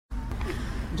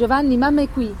Giovanni, mamma è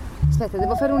qui. Aspetta,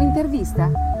 devo fare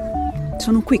un'intervista.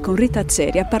 Sono qui con Rita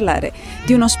Atzeri a parlare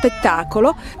di uno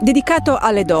spettacolo dedicato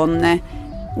alle donne.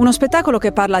 Uno spettacolo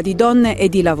che parla di donne e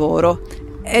di lavoro.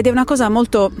 Ed è una cosa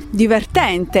molto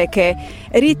divertente che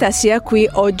Rita sia qui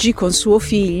oggi con suo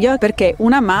figlio, perché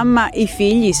una mamma i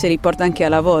figli se li porta anche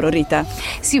al lavoro, Rita.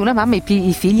 Sì, una mamma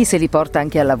i figli se li porta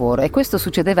anche al lavoro, e questo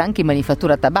succedeva anche in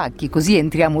Manifattura Tabacchi, così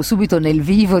entriamo subito nel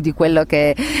vivo di quello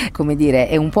che, come dire,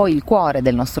 è un po' il cuore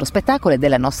del nostro spettacolo e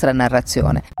della nostra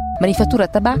narrazione. Manifattura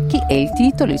Tabacchi è il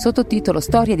titolo, il sottotitolo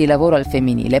Storia di lavoro al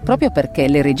femminile, proprio perché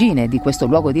le regine di questo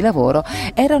luogo di lavoro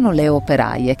erano le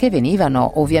operaie, che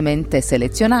venivano ovviamente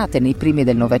selezionate nei primi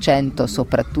del Novecento,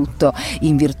 soprattutto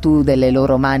in virtù delle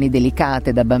loro mani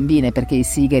delicate da bambine, perché i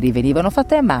sigari venivano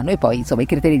fatti a mano, e poi insomma i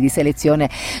criteri di selezione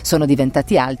sono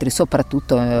diventati altri,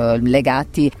 soprattutto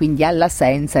legati quindi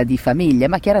all'assenza di famiglie,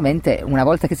 ma chiaramente una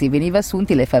volta che si veniva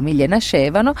assunti le famiglie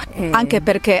nascevano. Anche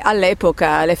perché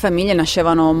all'epoca le famiglie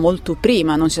nascevano molto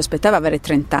prima, non si aspettava avere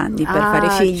 30 anni per fare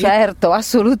figli. Certo,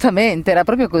 assolutamente, era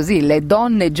proprio così, le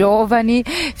donne giovani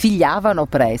figliavano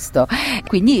presto,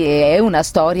 quindi è una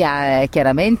storia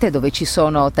chiaramente dove ci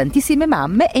sono tantissime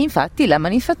mamme, e infatti la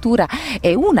manifattura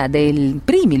è una dei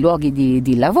primi luoghi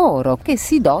di lavoro che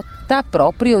si dota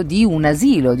proprio di un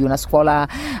asilo, di una scuola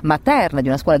materna, di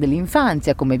una scuola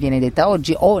dell'infanzia come viene detta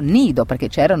oggi, o nido, perché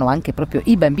c'erano anche proprio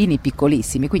i bambini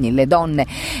piccolissimi, quindi le donne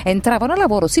entravano a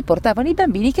lavoro, si portavano i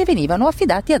bambini che venivano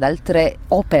affidati ad altre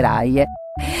operaie.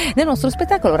 Nel nostro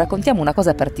spettacolo raccontiamo una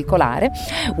cosa particolare.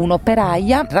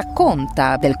 Un'operaia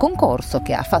racconta del concorso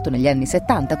che ha fatto negli anni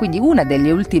 70, quindi una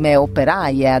delle ultime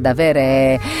operaie ad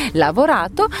avere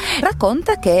lavorato,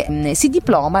 racconta che si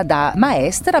diploma da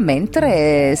maestra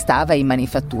mentre stava in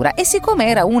manifattura, e siccome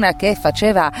era una che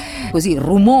faceva così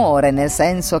rumore, nel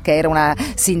senso che era una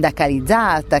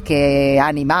sindacalizzata che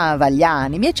animava gli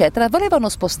animi eccetera, volevano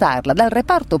spostarla dal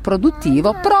reparto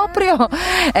produttivo proprio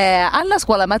alla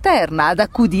scuola materna ad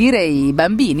accudire i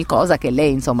bambini, cosa che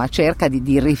lei insomma cerca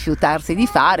di rifiutarsi di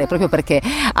fare, proprio perché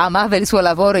amava il suo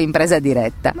lavoro in presa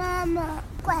diretta. Mamma,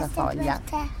 questa foglia.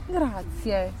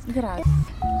 Grazie.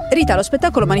 Rita, lo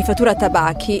spettacolo Manifattura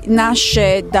Tabacchi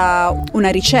nasce da una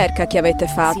ricerca che avete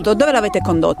fatto. Sì. Dove l'avete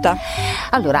condotta?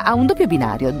 Allora, ha un doppio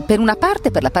binario. Per una parte,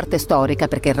 per la parte storica,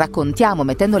 perché raccontiamo,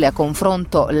 mettendole a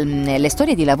confronto, le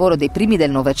storie di lavoro dei primi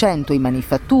del Novecento in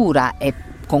manifattura e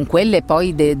con quelle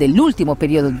poi dell'ultimo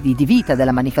periodo di vita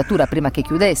della manifattura prima che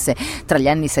chiudesse, tra gli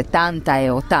anni 70 e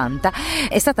 80,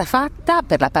 è stata fatta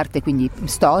per la parte quindi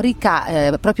storica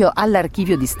proprio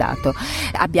all'archivio di Stato.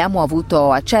 Abbiamo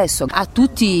avuto accesso a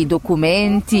tutti i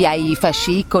documenti, ai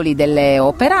fascicoli delle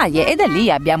operaie, e da lì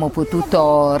abbiamo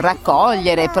potuto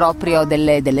raccogliere proprio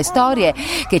delle storie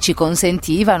che ci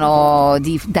consentivano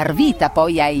di dar vita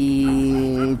poi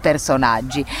ai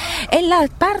personaggi. E la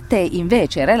parte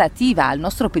invece relativa al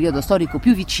nostro periodo storico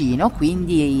più vicino,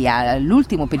 quindi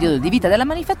all'ultimo periodo di vita della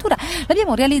manifattura,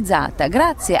 l'abbiamo realizzata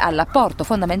grazie all'apporto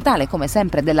fondamentale, come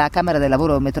sempre, della Camera del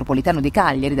Lavoro Metropolitano di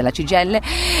Cagliari, della CGIL,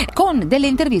 con delle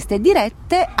interviste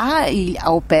dirette a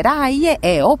operaie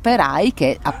e operai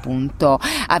che appunto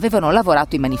avevano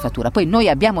lavorato in manifattura. Poi noi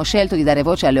abbiamo scelto di dare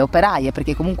voce alle operaie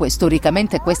perché comunque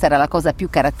storicamente questa era la cosa più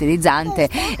caratterizzante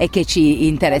e che ci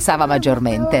interessava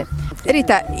maggiormente.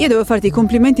 Rita, io devo farti i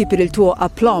complimenti per il tuo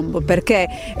aplomb, perché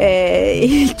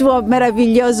il tuo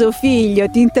meraviglioso figlio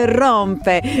ti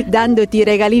interrompe dandoti i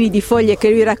regalini di foglie che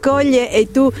lui raccoglie,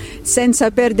 e tu, senza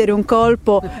perdere un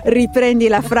colpo, riprendi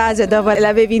la frase dove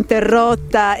l'avevi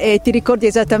interrotta e ti ricordi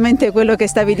esattamente quello che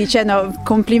stavi dicendo.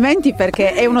 Complimenti,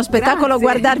 perché è uno spettacolo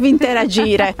guardarvi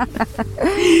interagire.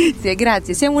 Sì,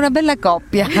 grazie, siamo una bella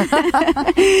coppia.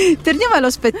 Torniamo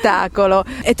allo spettacolo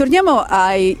e torniamo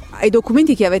ai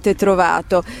documenti che avete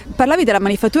trovato. Parlavi della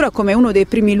manifattura come uno dei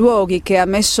primi luoghi che ha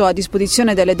messo a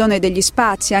disposizione delle donne degli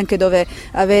spazi anche dove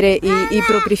avere i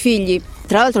propri figli.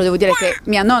 Tra l'altro devo dire che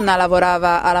mia nonna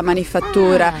lavorava alla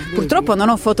manifattura, purtroppo non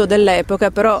ho foto dell'epoca,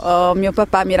 però mio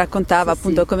papà mi raccontava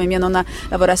appunto come mia nonna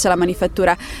lavorasse alla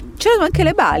manifattura. C'erano anche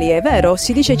le balie, è vero?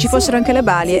 Si dice ci fossero anche le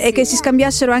balie e che si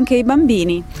scambiassero anche i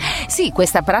bambini. Sì,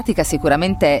 questa pratica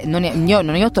sicuramente non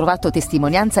ne ho trovato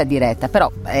testimonianza diretta, però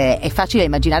è facile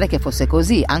immaginare che fosse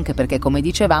così, anche perché, come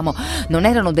dicevamo, non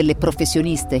erano delle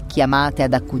professioniste chiamate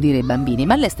ad accudire i bambini,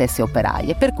 ma le stesse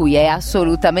operaie, per cui è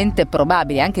assolutamente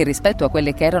probabile, anche rispetto a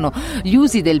quelli che erano gli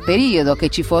usi del periodo, che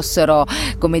ci fossero,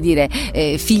 come dire,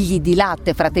 figli di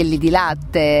latte, fratelli di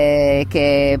latte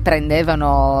che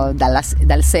prendevano dal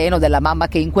seno della mamma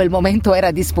che in quel momento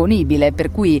era disponibile, per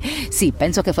cui sì,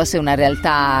 penso che fosse una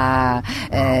realtà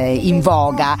in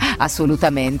voga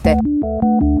assolutamente.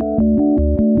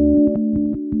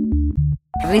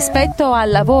 rispetto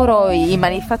al lavoro in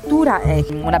manifattura è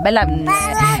una bella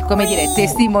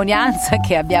testimonianza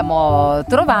che abbiamo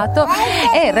trovato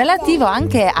è relativo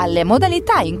anche alle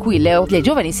modalità in cui le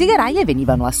giovani sigaraie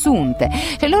venivano assunte.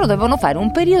 Cioè loro dovevano fare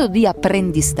un periodo di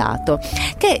apprendistato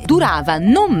che durava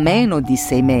non meno di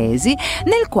 6 mesi,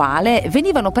 nel quale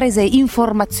venivano prese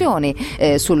informazioni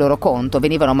sul loro conto,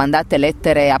 venivano mandate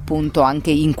lettere appunto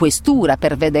anche in questura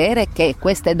per vedere che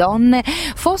queste donne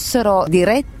fossero di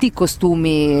retti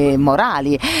costumi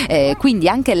morali, quindi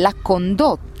anche la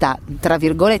condotta tra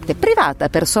virgolette privata,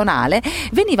 personale,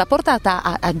 veniva portata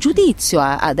a giudizio,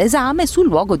 ad esame sul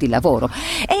luogo di lavoro.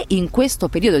 E in questo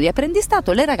periodo di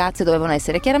apprendistato le ragazze dovevano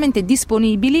essere chiaramente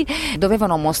disponibili,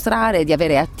 dovevano mostrare di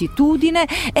avere attitudine,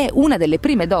 e una delle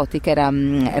prime doti che era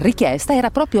richiesta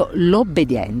era proprio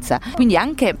l'obbedienza, quindi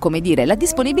anche la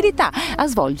disponibilità a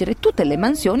svolgere tutte le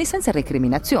mansioni senza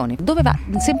recriminazioni. Doveva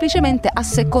semplicemente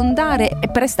assecondare e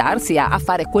prestarsi a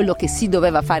fare quello che si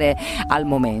doveva fare al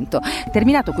momento.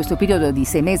 Terminato questo periodo di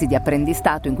 6 mesi di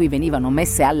apprendistato in cui venivano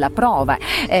messe alla prova,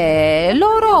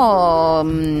 loro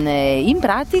in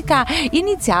pratica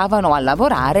iniziavano a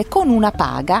lavorare con una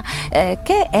paga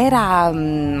che era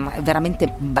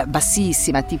veramente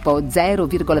bassissima, tipo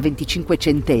 0,25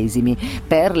 centesimi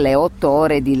per le 8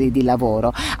 ore di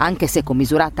lavoro, anche se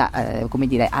commisurata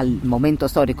al momento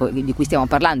storico di cui stiamo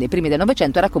parlando, i primi del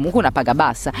Novecento, era comunque una paga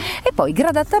bassa. E poi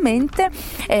gradatamente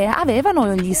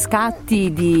avevano gli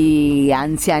scatti di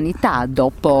anzianità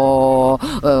dopo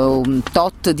un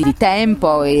tot di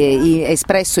tempo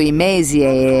espresso in mesi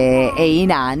e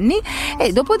in anni,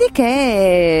 e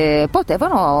dopodiché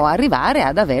potevano arrivare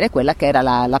ad avere quella che era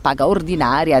la paga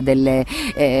ordinaria delle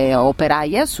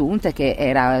operaie assunte, che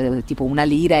era tipo 1,35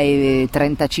 lire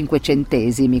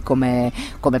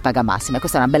come paga massima.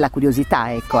 Questa è una bella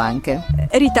curiosità, ecco, anche.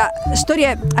 Rita,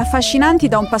 storie affascinanti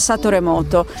da un passato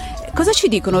remoto. Cosa ci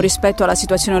dicono rispetto alla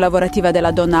situazione lavorativa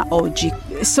della donna oggi?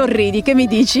 Sorridi, che mi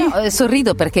dici? No,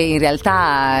 sorrido perché in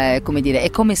realtà è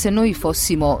come se noi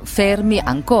fossimo fermi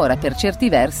ancora per certi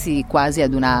versi quasi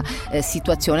ad una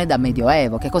situazione da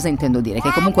medioevo. Che cosa intendo dire?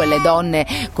 Che comunque le donne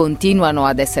continuano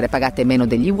ad essere pagate meno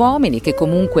degli uomini, che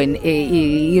comunque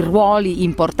i ruoli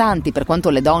importanti, per quanto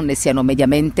le donne siano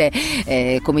mediamente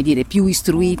più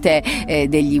istruite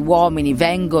degli uomini,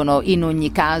 vengono in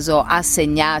ogni caso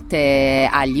assegnate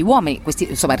agli uomini. Questi,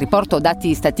 insomma, riporto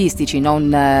dati statistici,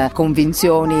 non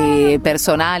convinzioni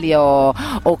personali o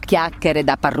chiacchiere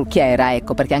da parrucchiera,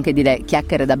 ecco, perché anche dire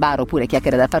chiacchiere da bar oppure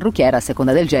chiacchiere da parrucchiera, a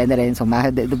seconda del genere,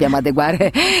 insomma, dobbiamo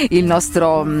adeguare il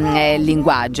nostro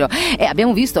linguaggio. E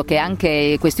abbiamo visto che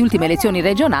anche queste ultime elezioni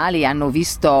regionali hanno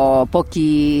visto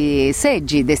pochi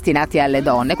seggi destinati alle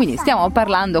donne, quindi stiamo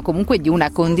parlando comunque di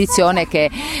una condizione che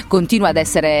continua ad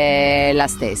essere la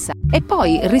stessa. E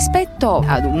poi rispetto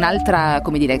ad un'altra,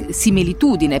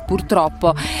 similitudine,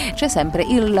 purtroppo c'è sempre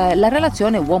la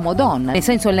relazione uomo-donna, nel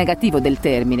senso negativo del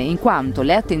termine, in quanto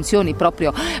le attenzioni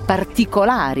proprio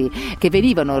particolari che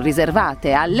venivano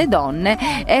riservate alle donne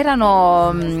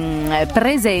erano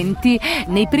presenti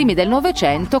nei primi del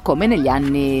Novecento come negli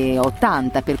anni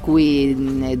 '80, per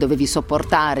cui dovevi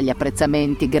sopportare gli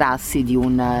apprezzamenti grassi di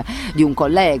un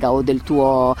collega o del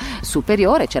tuo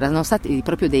superiore. C'erano stati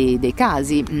proprio dei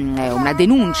casi, una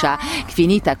denuncia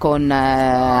finita con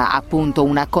appunto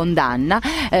una condanna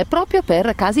proprio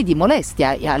per casi di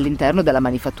molestia all'interno della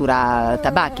manifattura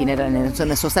Tabacchi. Ne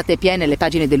sono state piene le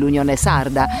pagine dell'Unione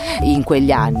Sarda in quegli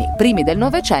anni. Primi del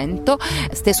Novecento,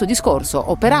 stesso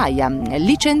discorso, operaia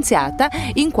licenziata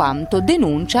in quanto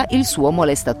denuncia il suo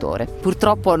molestatore.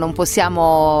 Purtroppo non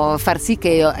possiamo far sì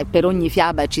che per ogni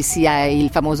fiaba ci sia il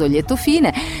famoso lieto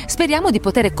fine. Speriamo di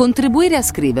poter contribuire a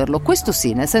scriverlo, questo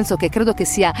sì, nel senso che credo che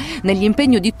sia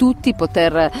nell'impegno di tutti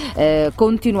poter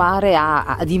continuare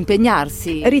ad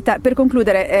impegnarsi. Rita, per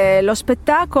concludere, lo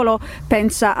spettacolo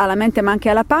pensa alla mente ma anche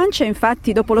alla pancia,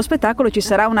 infatti dopo lo spettacolo ci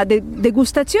sarà una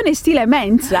degustazione stile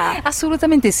mensa.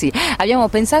 Assolutamente sì, abbiamo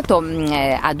pensato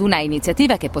ad una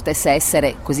iniziativa che potesse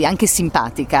essere così anche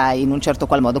simpatica in un certo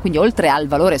qual modo, quindi oltre al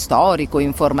valore storico,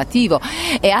 informativo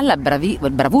e alla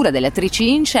bravura delle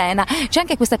attrici in scena, c'è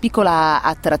anche questa piccola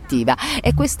attrattiva,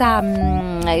 e questa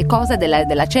cosa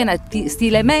della cena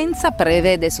stile mensa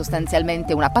prevede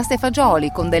sostanzialmente una pasta e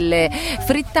fagioli con delle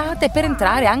frittate, per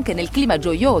entrare anche nel clima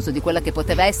gioioso di quella che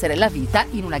poteva essere la vita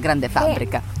in una grande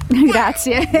fabbrica.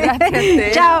 Grazie. Grazie a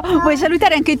te. Ciao, vuoi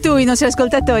salutare anche tu i nostri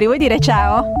ascoltatori? Vuoi dire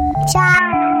ciao?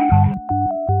 Ciao.